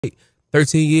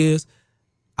13 years.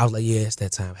 I was like, yeah, it's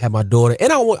that time. Had my daughter.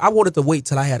 And I wanted to wait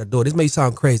till I had a daughter. This may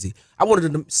sound crazy. I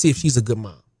wanted to see if she's a good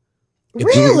mom.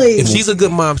 Really? If she's a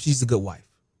good mom, she's a good wife.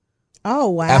 Oh,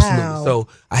 wow. Absolutely. So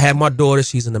I had my daughter.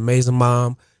 She's an amazing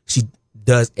mom. She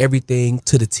does everything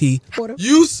to the T.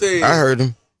 You said I heard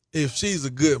him. If she's a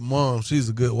good mom, she's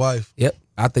a good wife. Yep.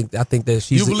 I think that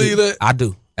she's. You believe that? I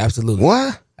do. Absolutely.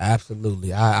 What?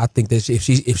 Absolutely. I think that if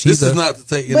she's this is not to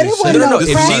take any but it wasn't no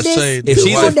this practice. is not shade. If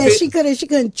she's a that she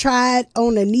couldn't try it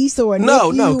on a niece or a no,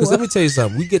 nephew. because let me tell you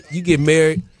something. You get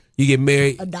married.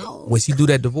 A dog. When she do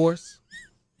that divorce,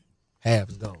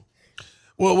 half's gone.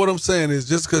 Well, what I'm saying is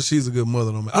just because she's a good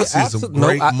mother, don't mean I see some no,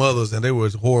 great mothers and they were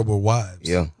horrible wives.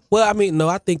 Yeah. Well, I mean, no,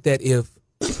 I think that if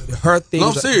her things, No,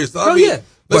 I'm serious. I I mean, mean,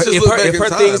 let's just look back in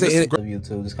time.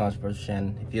 YouTube, this controversial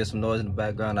Shannon. If you hear some noise in the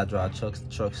background, I drive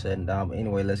truck setting down. But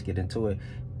anyway, let's get into it.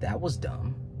 That was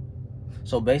dumb.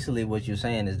 So basically, what you're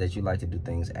saying is that you like to do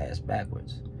things ass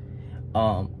backwards.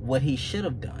 What he should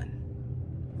have done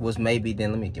was maybe then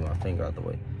let me get my finger out the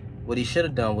way. What he should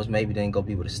have done was maybe then go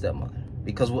be with a stepmother.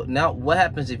 Because what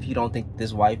happens if you don't think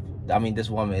this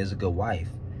woman is a good wife,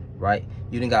 right?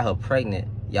 You done got her pregnant.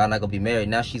 Y'all not gonna be married.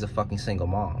 Now she's a fucking single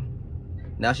mom.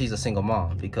 Now she's a single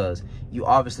mom because you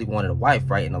obviously wanted a wife,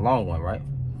 right? In the long run, right?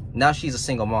 Now she's a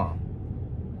single mom.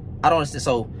 I don't understand.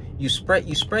 So you spread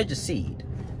your seed.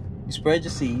 You spread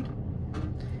your seed,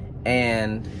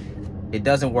 and it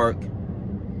doesn't work.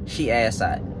 She ass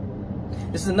out.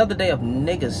 This is another day of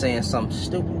niggas saying something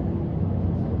stupid.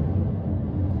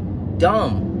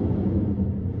 Dumb.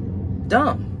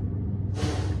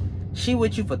 She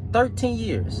with you for 13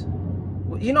 years.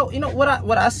 You know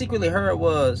what I secretly heard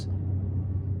was,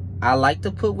 I like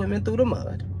to put women through the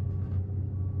mud.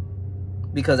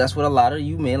 Because that's what a lot of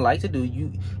you men like to do.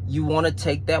 You want to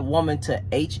take that woman to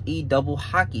HE double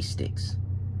hockey sticks.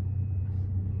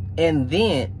 And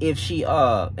then if she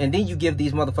and then you give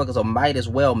these motherfuckers a might as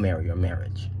well marry her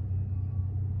marriage.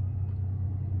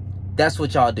 That's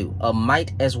what y'all do. A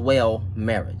might as well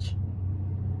marriage.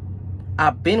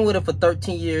 I've been with her for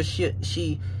 13 years.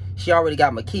 She already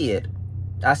got my kid.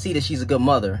 I see that she's a good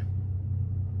mother.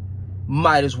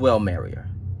 Might as well marry her.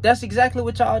 That's exactly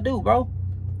what y'all do, bro.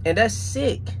 And that's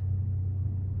sick.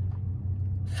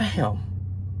 Fam.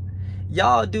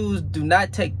 Y'all dudes do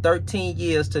not take 13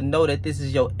 years to know that this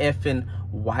is your effing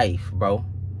wife, bro.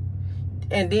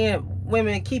 And then,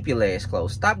 women, keep your legs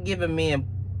closed. Stop giving men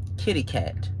kitty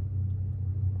cat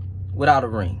without a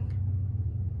ring.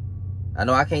 I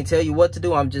know I can't tell you what to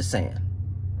do. I'm just saying.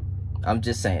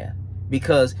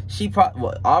 Because she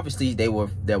obviously they were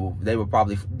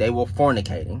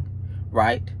fornicating,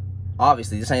 right?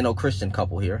 Obviously, this ain't no Christian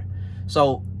couple here.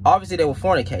 So obviously they were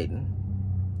fornicating.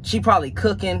 She probably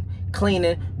cooking,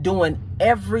 cleaning, doing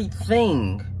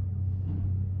everything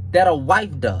that a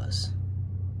wife does.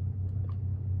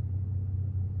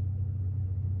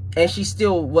 And she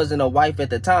still wasn't a wife at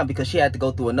the time because she had to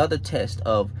go through another test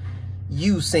of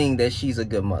you seeing that she's a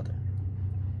good mother.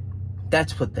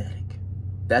 That's pathetic.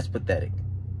 That's pathetic.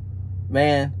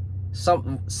 Man,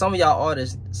 some of y'all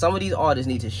artists, some of these artists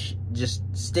need to just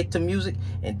stick to music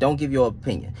and don't give your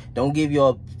opinion. Don't give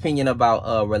your opinion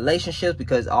about relationships,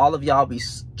 because all of y'all be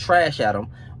trash at them.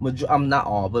 I'm not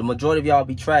all, but majority of y'all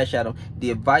be trash at them.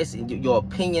 The advice, your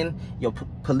opinion, your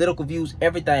political views,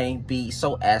 everything be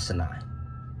so asinine.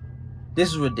 This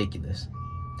is ridiculous.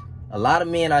 A lot of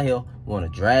men out here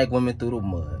want to drag women through the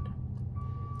mud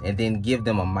and then give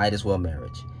them a might as well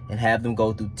marriage and have them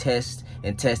go through test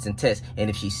and test and test. And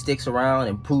if she sticks around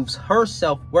and proves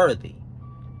herself worthy,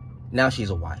 now she's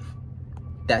a wife.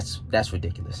 That's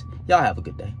ridiculous. Y'all have a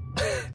good day.